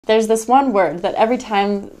There's this one word that every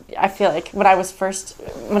time, I feel like when I first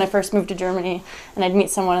moved to Germany and I'd meet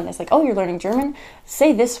someone and they're like, "Oh, you're learning German?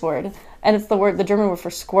 Say this word." And it's the German word for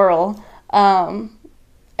squirrel. And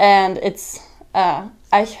it's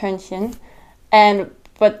Eichhörnchen.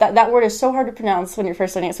 But that word is so hard to pronounce when you're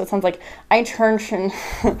first learning it, so it sounds like Eichhörnchen.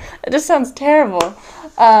 It just sounds terrible.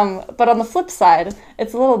 But on the flip side,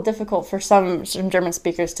 it's a little difficult for some German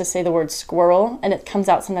speakers to say the word squirrel, and it comes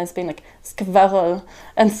out sometimes being like squirrel.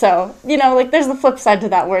 And so, like there's the flip side to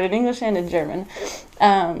that word in English and in German.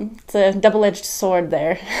 It's a double-edged sword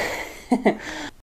there.